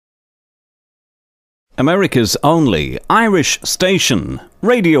America's only Irish station,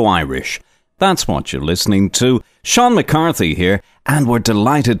 Radio Irish. That's what you're listening to. Sean McCarthy here, and we're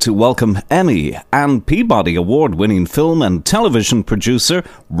delighted to welcome Emmy and Peabody Award-winning film and television producer,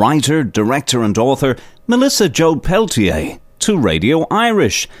 writer, director and author, Melissa Jo Peltier, to Radio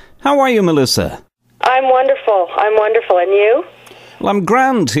Irish. How are you, Melissa? I'm wonderful. And you? Well, I'm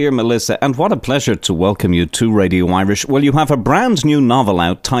grand here, Melissa, and what a pleasure to welcome you to Radio Irish. Well, you have a brand new novel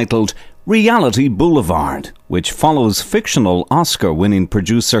out titled Reality Boulevard, which follows fictional Oscar-winning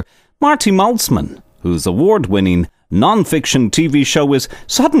producer Marty Maltzman, whose award-winning non-fiction TV show is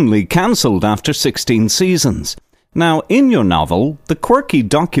suddenly cancelled after 16 seasons. Now, in your novel, the quirky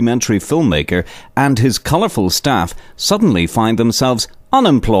documentary filmmaker and his colourful staff suddenly find themselves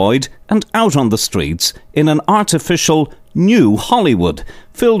unemployed and out on the streets in an artificial new Hollywood,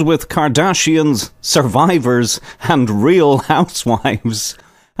 filled with Kardashians, survivors and real housewives.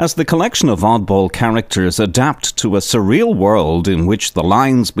 As the collection of oddball characters adapt to a surreal world in which the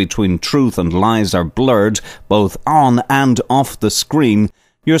lines between truth and lies are blurred both on and off the screen,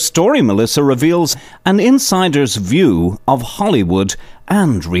 your story, Melissa, reveals an insider's view of Hollywood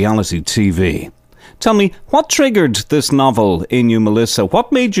and reality TV. Tell me, what triggered this novel in you, Melissa?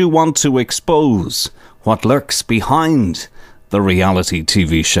 What made you want to expose what lurks behind the reality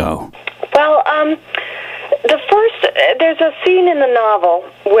TV show? Well, there's a scene in the novel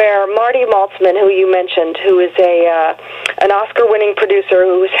where Marty Maltzman, who you mentioned, who is an Oscar-winning producer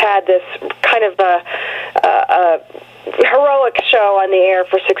who's had this kind of a heroic show on the air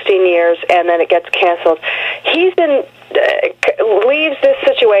for 16 years, and then it gets canceled. Leaves this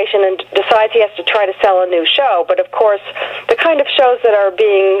situation and decides he has to try to sell a new show. But of course, the kind of shows that are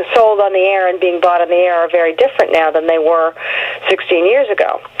being sold on the air and being bought on the air are very different now than they were 16 years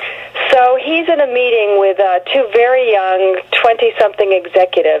ago. So he's in a meeting with two very young 20-something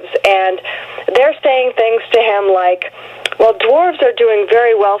executives, and they're saying things to him like, well, dwarves are doing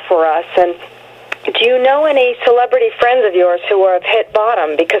very well for us, and do you know any celebrity friends of yours who have hit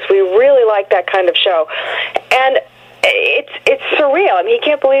bottom? Because we really like that kind of show. And it's surreal. I mean, he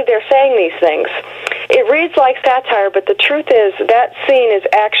can't believe they're saying these things. It reads like satire, but the truth is that scene is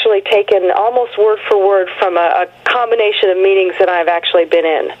actually taken almost word for word from a combination of meetings that I've actually been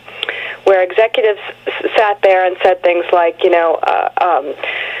in, where executives sat there and said things like,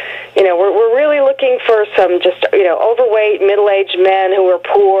 we're really looking for some just, overweight, middle-aged men who are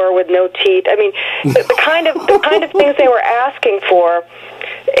poor with no teeth. I mean, the kind of things they were asking for,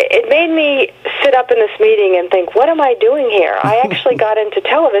 it made me sit up in this meeting and think, what am I doing here? I actually got into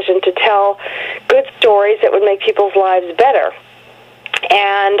television to tell good stories that would make people's lives better.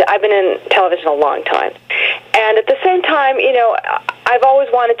 And I've been in television a long time. And at the same time, I've always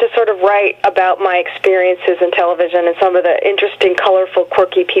wanted to sort of write about my experiences in television and some of the interesting, colorful,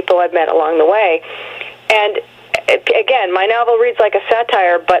 quirky people I've met along the way. And again, my novel reads like a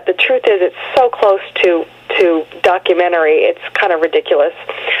satire, but the truth is it's so close to documentary, it's kind of ridiculous.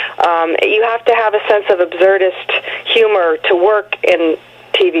 You have to have a sense of absurdist humor to work in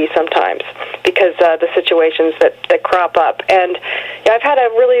TV sometimes, because the situations that crop up. And I've had a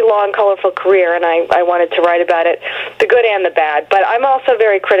really long, colorful career, and I wanted to write about it, the good and the bad. But I'm also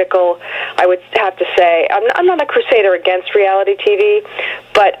very critical, I would have to say. I'm not a crusader against reality TV,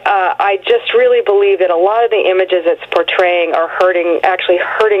 but I just really believe that a lot of the images it's portraying are actually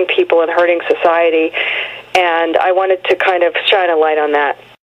hurting people and hurting society, and I wanted to kind of shine a light on that.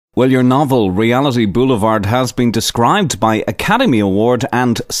 Well, your novel, Reality Boulevard, has been described by Academy Award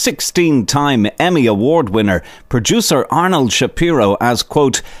and 16-time Emmy Award winner, producer Arnold Shapiro, as,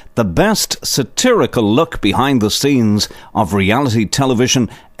 quote, the best satirical look behind the scenes of reality television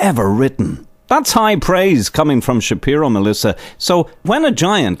ever written. That's high praise coming from Shapiro, Melissa. So when a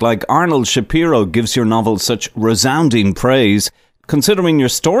giant like Arnold Shapiro gives your novel such resounding praise, considering your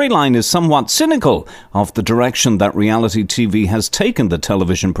storyline is somewhat cynical of the direction that reality TV has taken the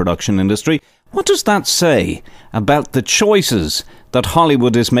television production industry, what does that say about the choices that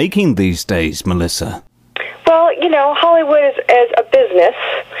Hollywood is making these days, Melissa? Well, Hollywood is a business.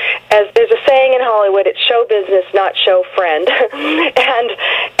 As there's a saying in Hollywood, it's show business, not show friend.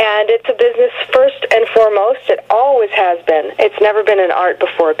 and it's a business first and foremost. It always has been. It's never been an art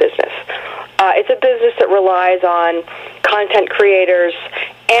before a business. It's a business that relies on content creators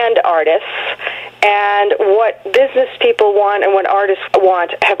and artists, and what business people want and what artists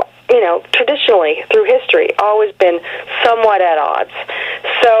want have, traditionally through history always been somewhat at odds.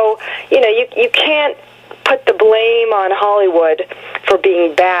 So, you can't put the blame on Hollywood for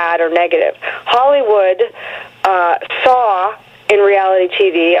being bad or negative. Hollywood saw in reality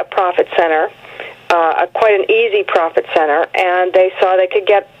TV a profit center, quite an easy profit center, and they saw they could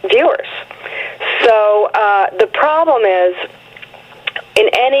get viewers. So the problem is, in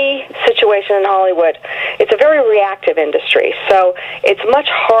any situation in Hollywood, it's a very reactive industry. So it's much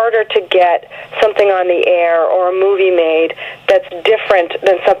harder to get something on the air or a movie made that's different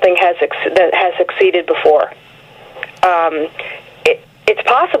than something that has succeeded before. It's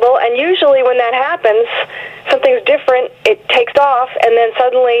possible, and usually when that happens, something's different, it takes off, and then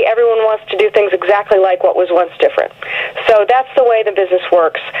suddenly everyone wants to do things exactly like what was once different. So that's the way the business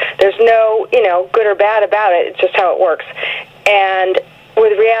works. There's no, good or bad about it. It's just how it works. And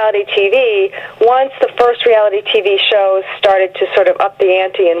with reality TV, once the first reality TV shows started to sort of up the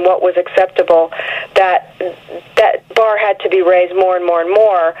ante in what was acceptable, that bar had to be raised more and more and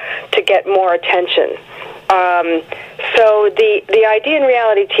more to get more attention. So the idea in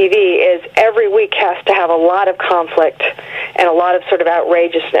reality TV is every week has to have a lot of conflict and a lot of sort of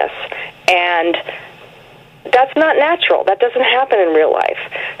outrageousness. And that's not natural. That doesn't happen in real life.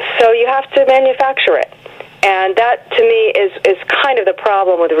 So you have to manufacture it. And that, to me, is kind of the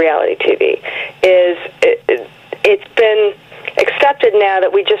problem with reality TV. It's been accepted now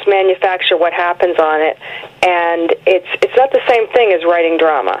that we just manufacture what happens on it, and it's not the same thing as writing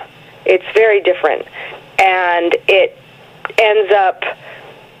drama. It's very different, and it ends up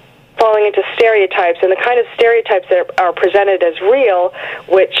falling into stereotypes, and the kind of stereotypes that are presented as real,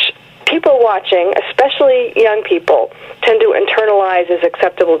 which people watching, especially young people, tend to internalize as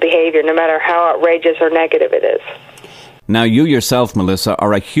acceptable behavior, no matter how outrageous or negative it is. Now, you yourself, Melissa,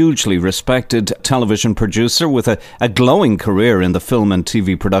 are a hugely respected television producer with a glowing career in the film and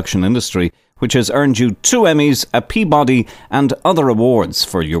TV production industry, which has earned you 2 Emmys, a Peabody, and other awards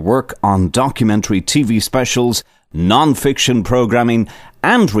for your work on documentary TV specials, non-fiction programming,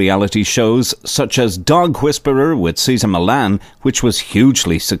 and reality shows such as Dog Whisperer with CESAR Millan, which was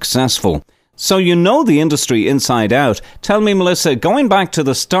hugely successful. So you know the industry inside out. Tell me, Melissa, going back to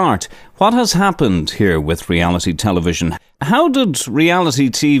the start, what has happened here with reality television? How did reality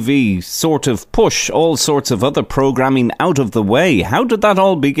TV sort of push all sorts of other programming out of the way? How did that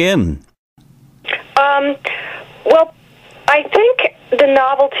all begin? Well, I think the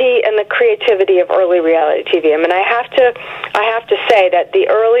novelty and the creativity of early reality TV. I mean, I have to say that the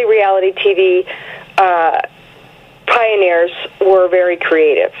early reality TV pioneers were very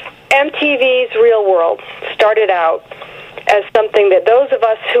creative. MTV's Real World started out as something that those of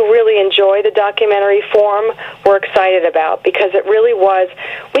us who really enjoy the documentary form were excited about, because it really was,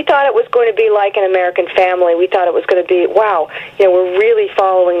 we thought it was going to be like an American Family. We thought it was going to be, wow, we're really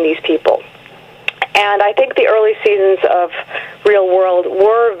following these people. And I think the early seasons of Real World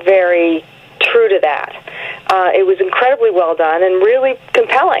were very true to that. It was incredibly well done and really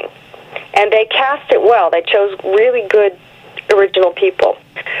compelling. And they cast it well. They chose really good original people.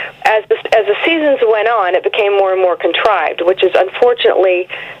 As the seasons went on, it became more and more contrived, which is unfortunately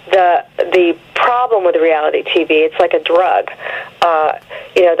the problem with reality TV. It's like a drug.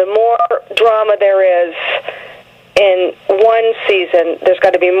 The more drama there is in one season, there's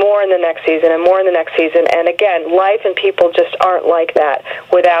got to be more in the next season and more in the next season. And again, life and people just aren't like that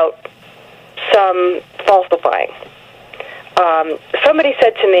without some falsifying. Somebody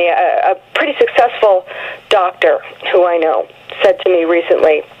said to me, a pretty successful doctor who I know said to me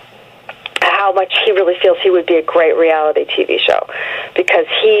recently how much he really feels he would be a great reality TV show, because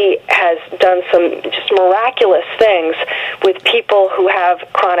he has done some just miraculous things with people who have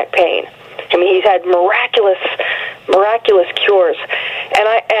chronic pain. I mean, he's had miraculous cures, and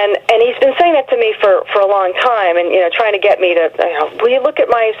he's been saying that to me for a long time, and trying to get me to, will you look at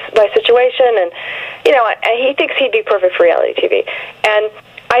my situation, and he thinks he'd be perfect for reality TV. And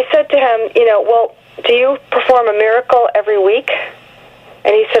I said to him, well, do you perform a miracle every week?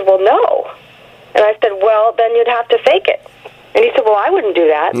 And he said, well, no. And I said, well, then you'd have to fake it. And he said, well, I wouldn't do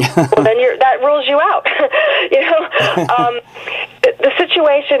that. Well, then that rules you out. The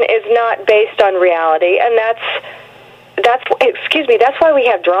situation is not based on reality, and that's why we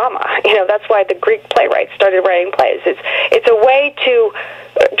have drama. That's why the Greek playwrights started writing plays. It's a way to,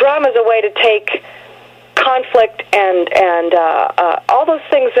 drama is a way to take conflict and all those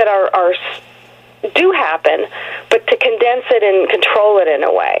things that do happen, but to condense it and control it in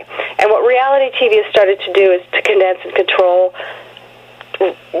a way. And what reality TV has started to do is to condense and control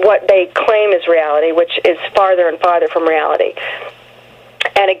what they claim is reality, which is farther and farther from reality.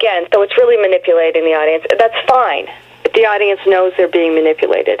 And again, so it's really manipulating the audience. That's fine. The audience knows they're being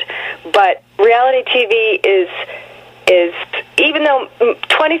manipulated. But reality TV is even though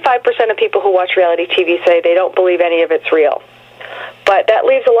 25% of people who watch reality TV say they don't believe any of it's real, but that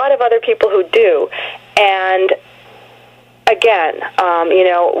leaves a lot of other people who do. And again,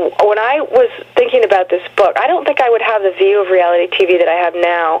 when I was thinking about this book, I don't think I would have the view of reality TV that I have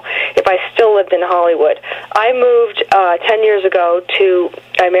now if I still lived in Hollywood. I moved 10 years ago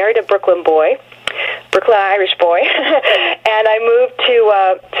I married a Brooklyn Irish boy, and I moved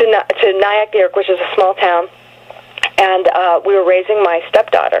to Nyack, New York, which is a small town. And we were raising my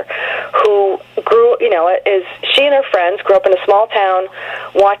stepdaughter, who grew, she and her friends grew up in a small town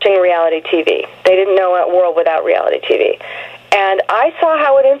watching reality TV. They didn't know a world without reality TV. And I saw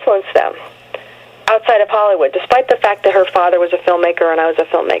how it influenced them outside of Hollywood, despite the fact that her father was a filmmaker and I was a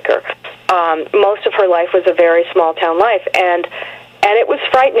filmmaker. Most of her life was a very small town life, and it was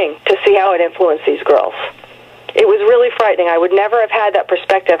frightening to see how it influenced these girls. It was really frightening. I would never have had that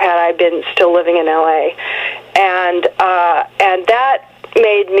perspective had I been still living in L.A. And that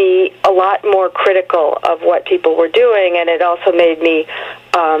made me a lot more critical of what people were doing, and it also made me,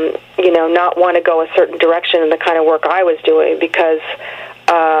 not want to go a certain direction in the kind of work I was doing, because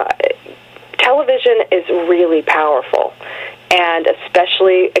television is really powerful. And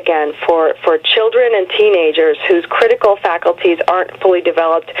especially, again, for children and teenagers whose critical faculties aren't fully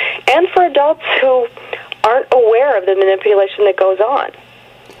developed, and for adults who aren't aware of the manipulation that goes on.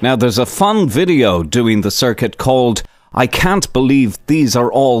 Now, there's a fun video doing the circuit called I Can't Believe These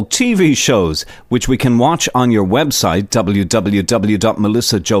Are All TV Shows, which we can watch on your website,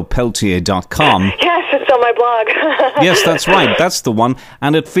 www.melissajopeltier.com. Yes, it's on my blog. Yes, that's right. That's the one.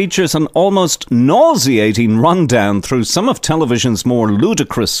 And it features an almost nauseating rundown through some of television's more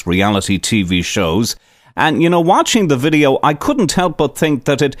ludicrous reality TV shows. And, watching the video, I couldn't help but think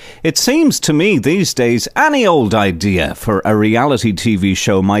that it seems to me these days any old idea for a reality TV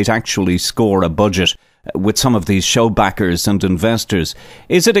show might actually score a budget with some of these show backers and investors.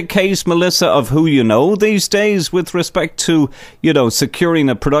 Is it a case, Melissa, of who you know these days with respect to, securing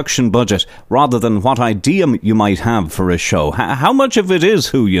a production budget rather than what idea you might have for a show? How much of it is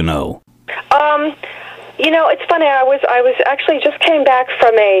who you know? It's funny. I was actually just came back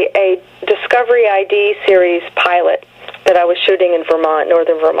from a Discovery ID series pilot that I was shooting in Vermont,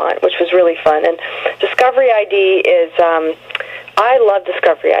 northern Vermont, which was really fun. And Discovery ID is, I love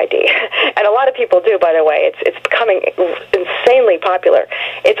Discovery ID, and a lot of people do, by the way. It's becoming insanely popular.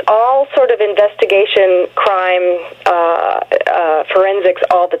 It's all sort of investigation, crime, forensics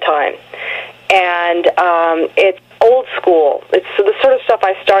all the time. And it's old school. It's the sort of stuff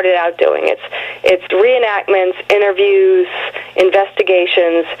I started out doing. It's reenactments, interviews,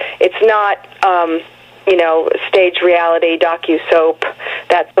 investigations. It's not, stage reality, docu-soap,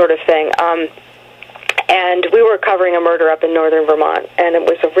 that sort of thing. And we were covering a murder up in northern Vermont, and it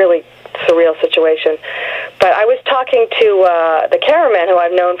was a really surreal situation. But I was talking to the cameraman, who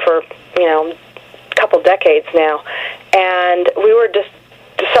I've known for, a couple decades now, and we were just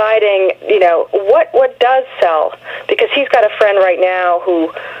deciding, what does sell, because he's got a friend right now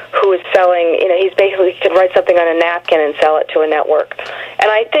who is selling, he's basically can write something on a napkin and sell it to a network.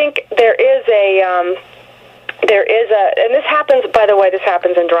 And I think there is and this happens, by the way, this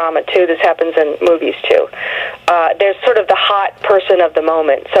happens in drama too, this happens in movies too. There's sort of the hot person of the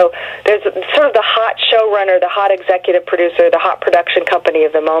moment. So there's sort of the hot showrunner, the hot executive producer, the hot production company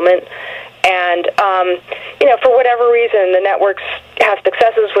of the moment. And, for whatever reason, the networks have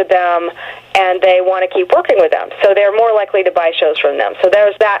successes with them, and they want to keep working with them. So they're more likely to buy shows from them. So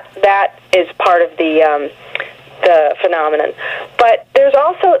there's that is part of the phenomenon. But there's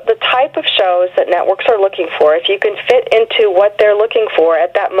also the type of shows that networks are looking for. If you can fit into what they're looking for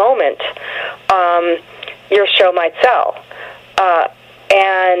at that moment, your show might sell.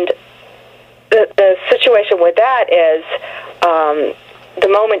 And the situation with that is the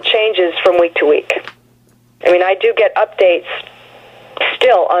moment changes from week to week. I mean, I do get updates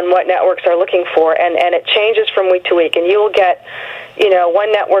still on what networks are looking for, and it changes from week to week. And you will get,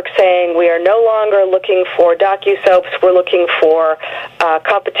 one network saying, we are no longer looking for docu-soaps, we're looking for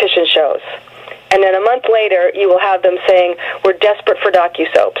competition shows. And then a month later, you will have them saying, we're desperate for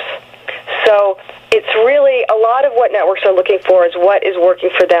docu-soaps. So it's really, a lot of what networks are looking for is what is working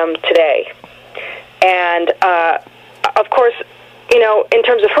for them today. And, of course, in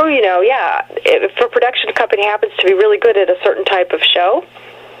terms of who if a production company happens to be really good at a certain type of show,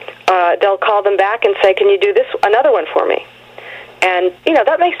 they'll call them back and say, can you do another one for me? And,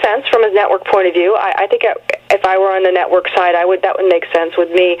 that makes sense from a network point of view. I think if I were on the network side, that would make sense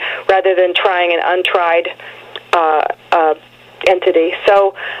with me, rather than trying an untried entity.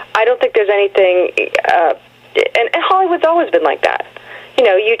 So I don't think there's anything, and Hollywood's always been like that.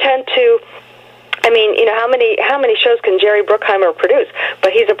 You tend to, how many shows can Jerry Bruckheimer produce?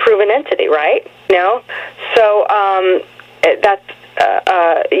 But he's a proven entity, right? So that's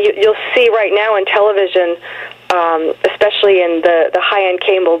you'll see right now in television, especially in the high-end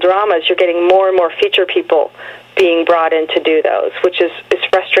cable dramas, you're getting more and more feature people being brought in to do those, which is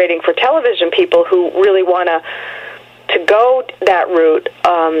frustrating for television people who really want to go that route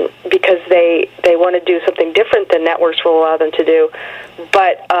because they want to do something different than networks will allow them to do.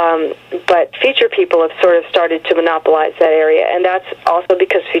 But feature people have sort of started to monopolize that area, and that's also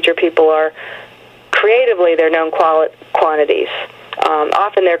because feature people are creatively they're known quantities.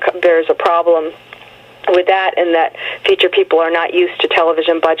 Often there's a problem with that, in that feature people are not used to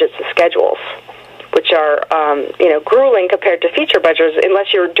television budgets and schedules, which are grueling compared to feature budgets,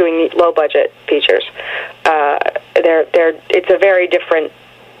 unless you're doing low budget features. It's a very different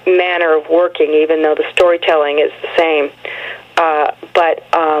manner of working, even though the storytelling is the same.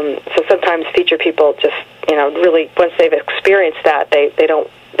 So sometimes feature people just really, once they've experienced that, they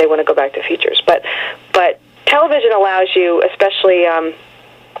want to go back to features. But television allows you, especially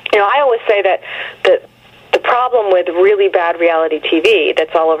I always say that the problem with really bad reality TV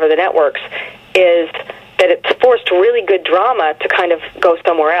that's all over the networks is that it's forced really good drama to kind of go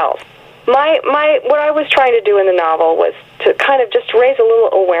somewhere else. What I was trying to do in the novel was to kind of just raise a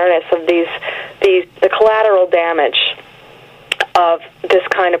little awareness of the collateral damage of this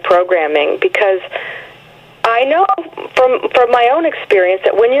kind of programming, because I know from my own experience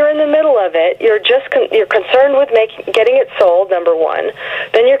that when you're in the middle of it, you're concerned with getting it sold, number one.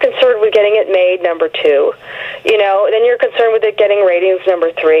 Then you're concerned with getting it made, number two. Then you're concerned with it getting ratings,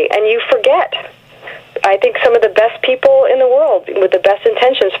 number three, and you forget. I think some of the best people in the world with the best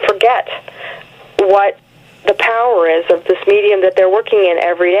intentions forget what the power is of this medium that they're working in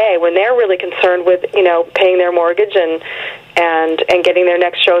every day, when they're really concerned with paying their mortgage and getting their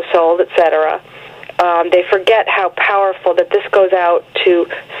next show sold, etc. They forget how powerful that this goes out to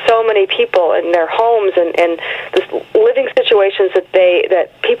so many people in their homes and this living situations that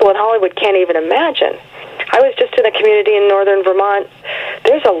people in Hollywood can't even imagine. I was just in a community in northern Vermont.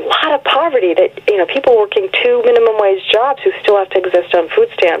 There's a lot of poverty that people working 2 minimum wage jobs who still have to exist on food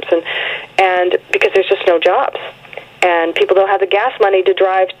stamps, and because there's just no jobs, and people don't have the gas money to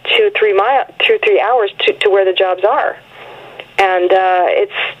drive 2-3 hours to where the jobs are, and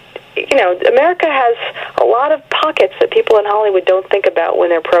America has a lot of pockets that people in Hollywood don't think about when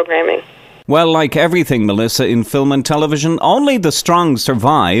they're programming. Well, like everything, Melissa, in film and television, only the strong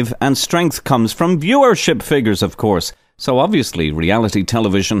survive, and strength comes from viewership figures, of course. So obviously, reality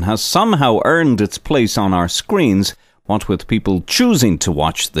television has somehow earned its place on our screens, what with people choosing to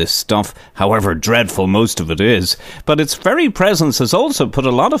watch this stuff, however dreadful most of it is. But its very presence has also put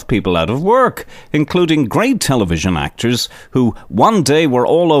a lot of people out of work, including great television actors who one day were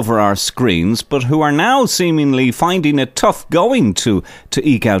all over our screens, but who are now seemingly finding it tough going to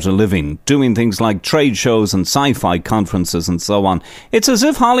eke out a living, doing things like trade shows and sci-fi conferences and so on. It's as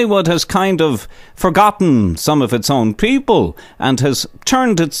if Hollywood has kind of forgotten some of its own people and has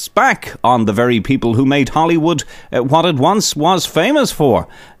turned its back on the very people who made Hollywood what it once was famous for.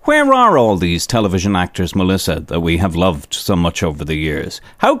 Where are all these television actors, Melissa, that we have loved so much over the years?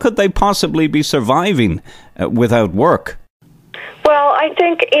 How could they possibly be surviving without work? Well, I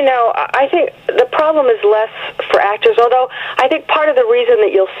think the problem is less for actors, although I think part of the reason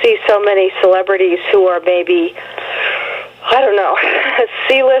that you'll see so many celebrities who are maybe,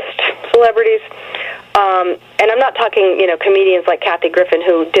 C-list celebrities, and I'm not talking, comedians like Kathy Griffin,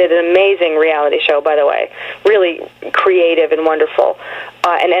 who did an amazing reality show, by the way, really creative and wonderful,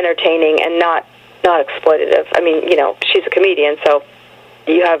 and entertaining, and not exploitative. I mean, she's a comedian, so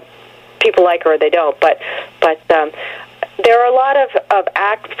you have people like her or they don't. But there are a lot of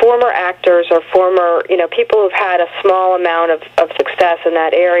former actors or former, people who've had a small amount of success in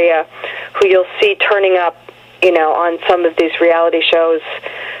that area, who you'll see turning up, on some of these reality shows.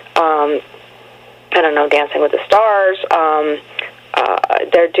 Dancing with the Stars.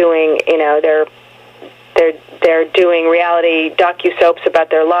 They're doing, they're doing reality docu-soaps about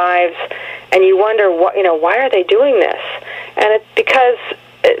their lives, and you wonder, why are they doing this? And it's because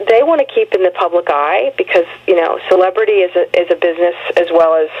they want to keep in the public eye, because celebrity is a business as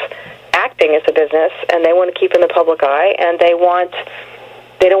well as acting is a business, and they want to keep in the public eye, and they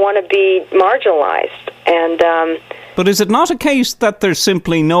don't want to be marginalized. And but is it not a case that there's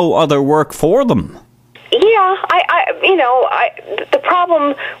simply no other work for them? Yeah, the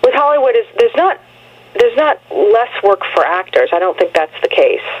problem with Hollywood is there's not less work for actors. I don't think that's the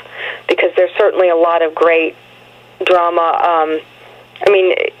case, because there's certainly a lot of great drama.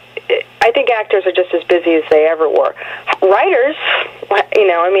 I think actors are just as busy as they ever were. Writers,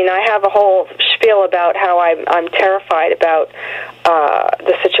 I have a whole spiel about how I'm terrified about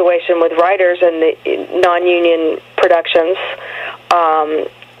the situation with writers and the non-union productions.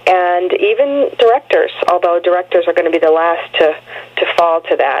 And even directors, although directors are going to be the last to fall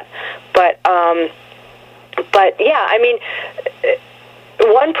to that. But But yeah, I mean,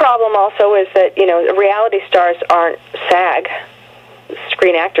 one problem also is that, you know, reality stars aren't SAG,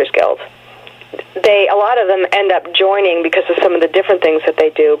 Screen Actors Guild. A lot of them end up joining because of some of the different things that they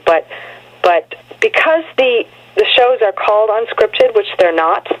do, but because the shows are called unscripted, which they're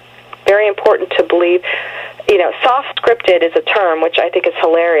not, very important to believe. You know, soft scripted is a term which I think is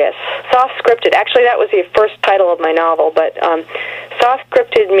hilarious. Soft scripted, actually that was the first title of my novel, but soft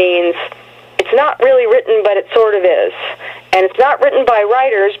scripted means it's not really written, but it sort of is. And it's not written by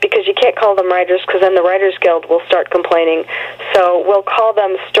writers, because you can't call them writers, because then the Writers Guild will start complaining. So we'll call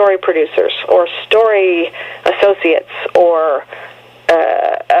them story producers or story associates, or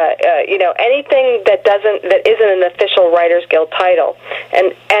you know, anything that isn't an official Writers Guild title.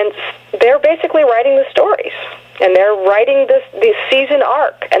 And they're basically writing the stories, and they're writing the season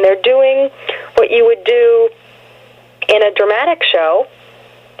arc, and they're doing what you would do in a dramatic show,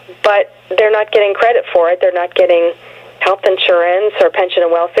 but they're not getting credit for it. They're not getting health insurance or pension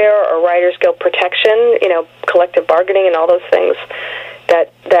and welfare or Writers Guild protection, you know, collective bargaining and all those things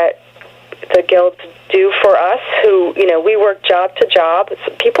that the guilds do for us, who, you know, we work job to job.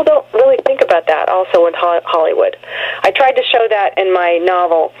 People don't really think about that also in Hollywood. I tried to show that in my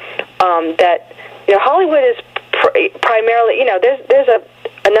novel, that, you know, Hollywood is primarily, you know, there's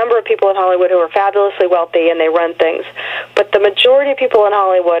a number of people in Hollywood who are fabulously wealthy and they run things, but the majority of people in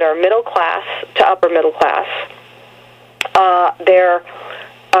Hollywood are middle class to upper middle class. They're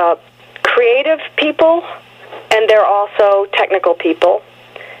creative people, and they're also technical people,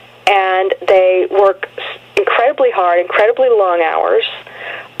 and they work incredibly hard, incredibly long hours.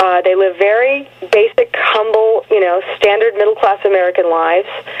 They live very basic, humble, you know, standard middle-class American lives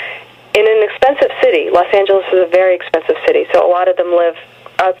in an expensive city. Los Angeles is a very expensive city, so a lot of them live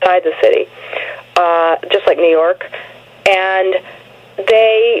outside the city, just like New York, and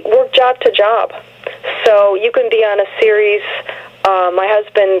they work job to job. So you can be on a series. My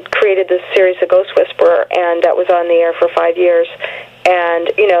husband created this series, The Ghost Whisperer, and that was on the air for 5 years.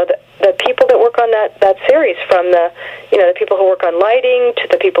 And, you know, the people that work on that series, from the people who work on lighting, to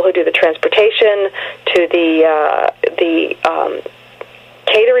the people who do the transportation, to the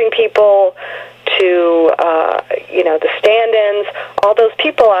catering people, to, you know, the stand-ins, all those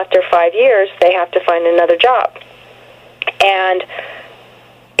people, after 5 years, they have to find another job. And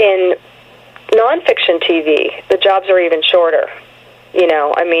in nonfiction TV, the jobs are even shorter. You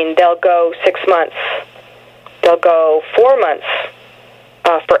know, I mean, they'll go 6 months. They'll go 4 months.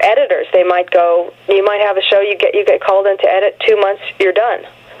 For editors, you might have a show, you get called in to edit, 2 months, you're done.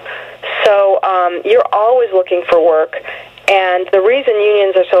 So you're always looking for work. And the reason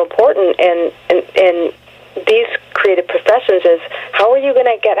unions are so important in these creative professions is, how are you going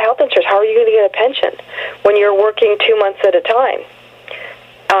to get health insurance? How are you going to get a pension when you're working 2 months at a time?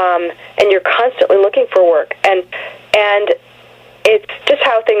 And you're constantly looking for work. And it's just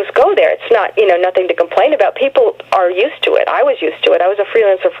how things go there. It's not, you know, nothing to complain about. People are used to it. I was used to it. I was a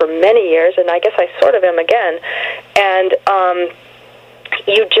freelancer for many years, and I guess I sort of am again. And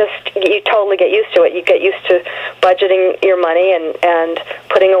you totally get used to it. You get used to budgeting your money and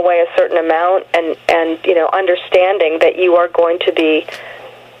putting away a certain amount, and you know, understanding that you are going to be,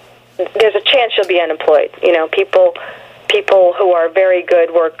 there's a chance you'll be unemployed. You know, people who are very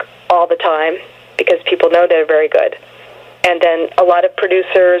good work all the time because people know they're very good. And then a lot of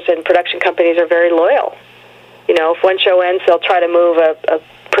producers and production companies are very loyal. You know, if one show ends, they'll try to move a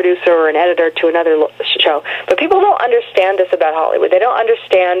producer or an editor to another show. But people don't understand this about Hollywood. They don't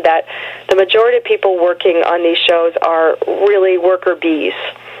understand that the majority of people working on these shows are really worker bees.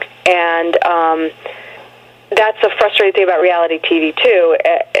 And that's a frustrating thing about reality TV, too,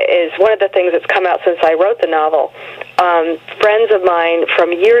 is one of the things that's come out since I wrote the novel. Friends of mine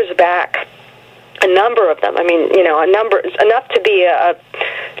from years back, a number of them, I mean, you know, enough to be a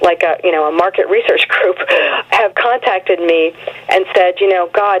market research group, have contacted me and said, you know,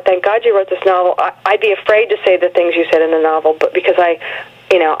 God, thank God you wrote this novel. I'd be afraid to say the things you said in the novel, but because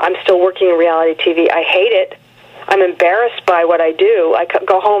I'm still working in reality TV, I hate it. I'm embarrassed by what I do. I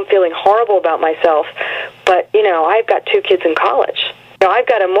go home feeling horrible about myself. But, you know, I've got 2 kids in college. You know, I've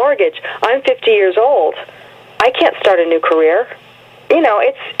got a mortgage. I'm 50 years old. I can't start a new career. You know,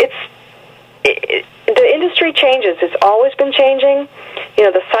 the industry changes. It's always been changing. You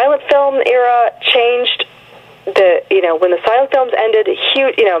know, the silent film era changed. When the silent films ended,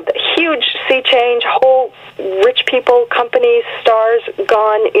 huge sea change. Whole rich people, companies, stars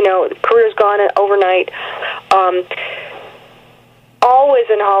gone. You know, careers gone overnight. Always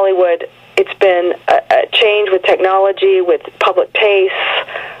in Hollywood, it's been a change with technology, with public taste.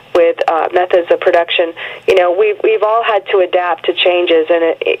 with methods of production. You know, we've all had to adapt to changes,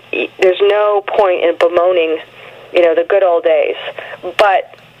 and there's no point in bemoaning, you know, the good old days.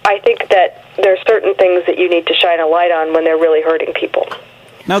 But I think that there are certain things that you need to shine a light on when they're really hurting people.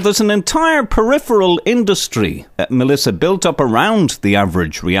 Now, there's an entire peripheral industry, Melissa, built up around the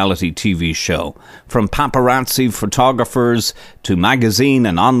average reality TV show, from paparazzi photographers to magazine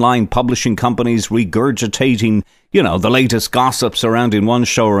and online publishing companies regurgitating, you know, the latest gossip surrounding one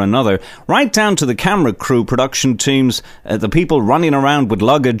show or another, right down to the camera crew, production teams, the people running around with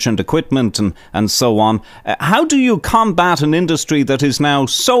luggage and equipment and so on. How do you combat an industry that is now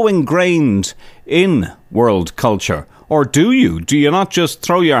so ingrained in world culture? Or do you? Do you not just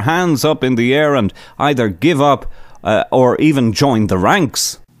throw your hands up in the air and either give up or even join the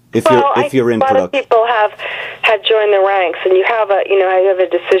ranks? If you're in production, a lot of people have joined the ranks, and you have a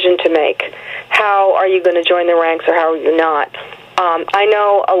decision to make. How are you going to join the ranks, or how are you not? I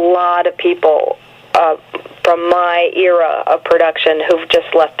know a lot of people from my era of production who've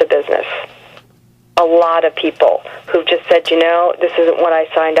just left the business. A lot of people who've just said, you know, this isn't what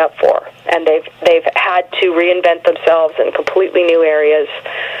I signed up for, and they've had to reinvent themselves in completely new areas,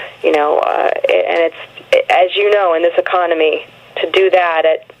 you know, and it's, as you know, in this economy, to do that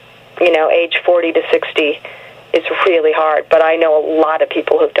at, you know, age 40 to 60 is really hard. But I know a lot of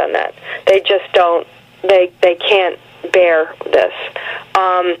people who've done that. They just don't. They can't bear this.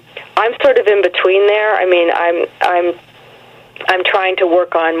 I'm sort of in between there. I mean, I'm trying to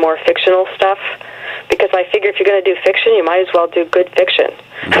work on more fictional stuff, because I figure if you're going to do fiction, you might as well do good fiction.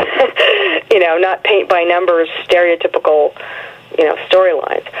 You know, not paint by numbers, stereotypical, you know,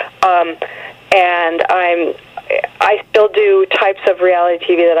 storylines. And I still do types of reality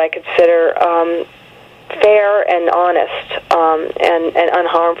TV that I consider fair and honest and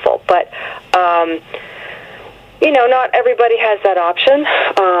unharmful. But you know, not everybody has that option,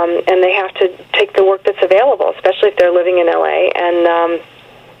 and they have to take the work that's available, especially if they're living in LA.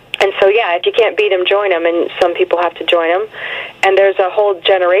 And so, yeah, if you can't beat them, join them, and some people have to join them. And there's a whole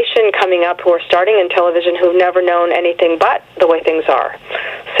generation coming up who are starting in television who've never known anything but the way things are.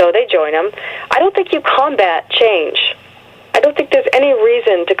 So they join them. I don't think you combat change. I don't think there's any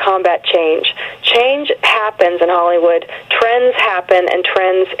reason to combat change. Change happens in Hollywood. Trends happen and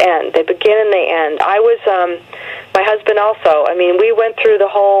trends end. They begin and they end. I was, my husband also, I mean, we went through the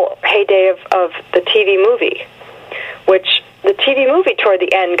whole heyday of the TV movie, which the TV movie toward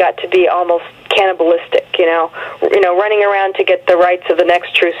the end got to be almost cannibalistic, you know, running around to get the rights of the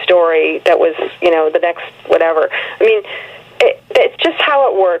next true story that was, you know, the next whatever. I mean, it's just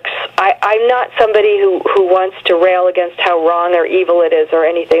how it works. I'm not somebody who wants to rail against how wrong or evil it is or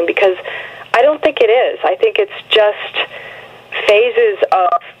anything, because I don't think it is. I think it's just phases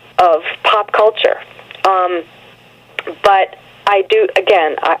of pop culture. But I do,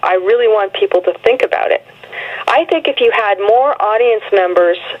 again, I really want people to think about it. I think if you had more audience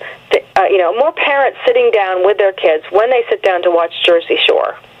members, you know, more parents sitting down with their kids when they sit down to watch Jersey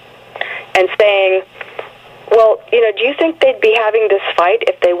Shore and saying, well, you know, do you think they'd be having this fight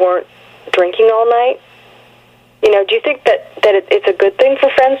if they weren't drinking all night? You know, do you think that it's a good thing for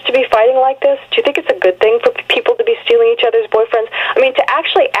friends to be fighting like this? Do you think it's a good thing for people to be stealing each other's boyfriends? I mean, to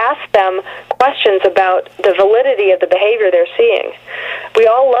actually ask them questions about the validity of the behavior they're seeing. We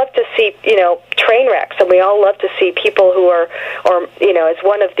all love to see, you know, train wrecks, and we all love to see people who are, or, you know, as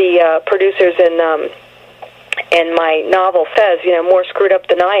one of the producers in my novel says, you know, more screwed up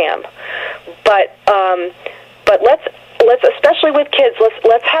than I am. But let's especially with kids,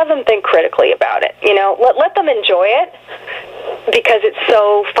 let's have them think critically about it. You know, let them enjoy it, because it's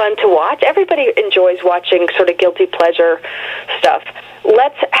so fun to watch. Everybody enjoys watching sort of guilty pleasure stuff.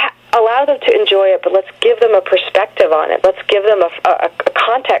 Let's allow them to enjoy it, but let's give them a perspective on it. Let's give them a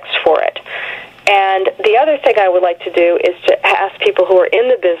context for it. And the other thing I would like to do is to ask people who are in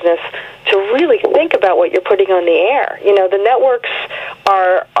the business to really think about what you're putting on the air. You know, the networks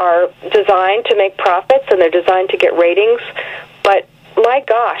are designed to make profits, and they're designed to get ratings. But my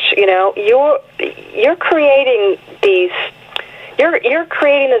gosh, you know, you're creating these. You're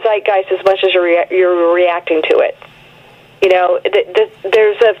creating the zeitgeist as much as you're reacting to it. You know,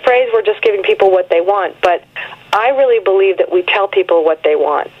 there's a phrase, we're just giving people what they want, but I really believe that we tell people what they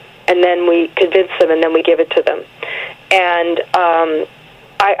want, and then we convince them, and then we give it to them. And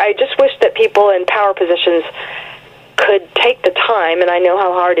I just wish that people in power positions could take the time, and I know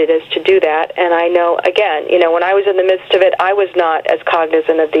how hard it is to do that, and I know, again, you know, when I was in the midst of it, I was not as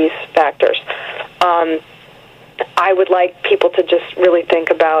cognizant of these factors. I would like people to just really think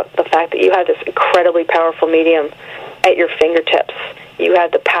about the fact that you have this incredibly powerful medium at your fingertips. You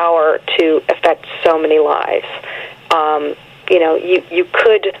have the power to affect so many lives. you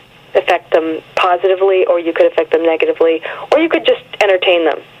could affect them positively, or you could affect them negatively, or you could just entertain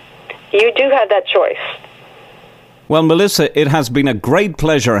them. You do have that choice. Well, Melissa, it has been a great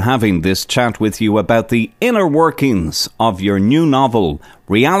pleasure having this chat with you about the inner workings of your new novel,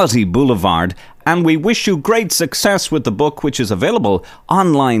 Reality Boulevard, and we wish you great success with the book, which is available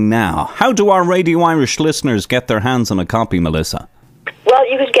online now. How do our Radio Irish listeners get their hands on a copy, Melissa? Well,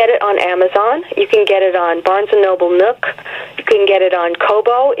 you can get it on Amazon. You can get it on Barnes & Noble Nook. You can get it on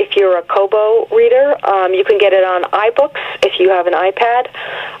Kobo if you're a Kobo reader. You can get it on iBooks if you have an iPad.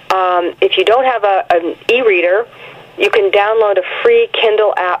 If you don't have an e-reader, you can download a free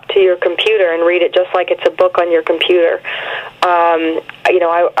Kindle app to your computer and read it just like it's a book on your computer.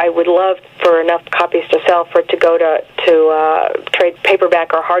 I would love for enough copies to sell for it to go to trade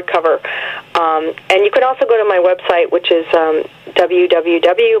paperback or hardcover. And you can also go to my website, which is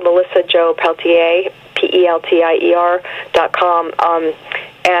www.melissajopeltier.com.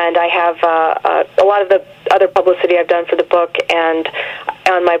 And I have a lot of the other publicity I've done for the book, and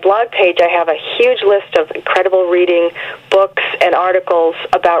on my blog page I have a huge list of incredible reading books and articles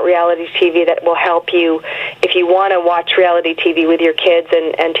about reality TV that will help you if you want to watch reality TV with your kids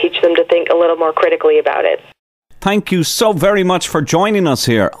and teach them to think a little more critically about it. Thank you so very much for joining us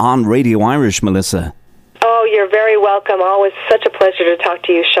here on Radio Irish, Melissa. Oh, you're very welcome. Always such a pleasure to talk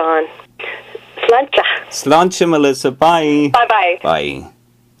to you, Sean. Slánta. Slánta, Melissa. Bye. Bye-bye. Bye.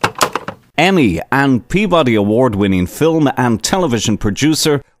 Emmy and Peabody Award-winning film and television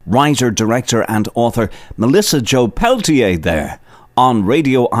producer, writer, director and author Melissa Jo Peltier there on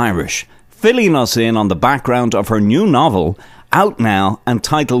Radio Irish, filling us in on the background of her new novel, out now,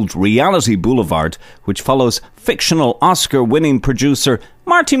 entitled Reality Boulevard, which follows fictional Oscar-winning producer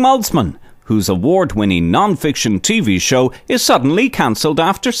Marty Moltzman, whose award-winning non-fiction TV show is suddenly cancelled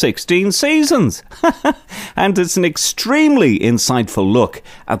after 16 seasons. And it's an extremely insightful look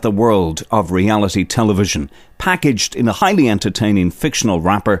at the world of reality television, packaged in a highly entertaining fictional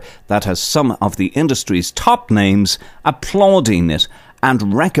wrapper that has some of the industry's top names applauding it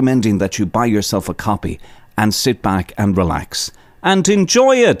and recommending that you buy yourself a copy and sit back and relax and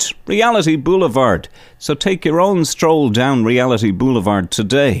enjoy it. Reality Boulevard. So take your own stroll down Reality Boulevard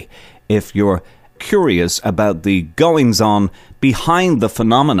today if you're curious about the goings-on behind the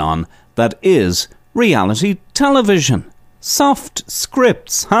phenomenon that is reality television. Soft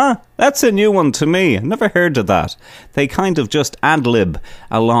scripts, huh? That's a new one to me. I never heard of that. They kind of just ad-lib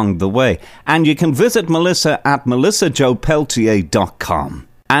along the way. And you can visit Melissa at melissajopeltier.com.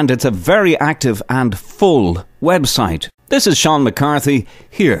 And it's a very active and full website. This is Sean McCarthy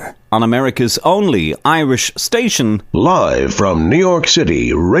here on America's only Irish station. Live from New York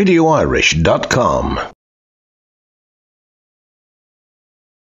City, RadioIrish.com.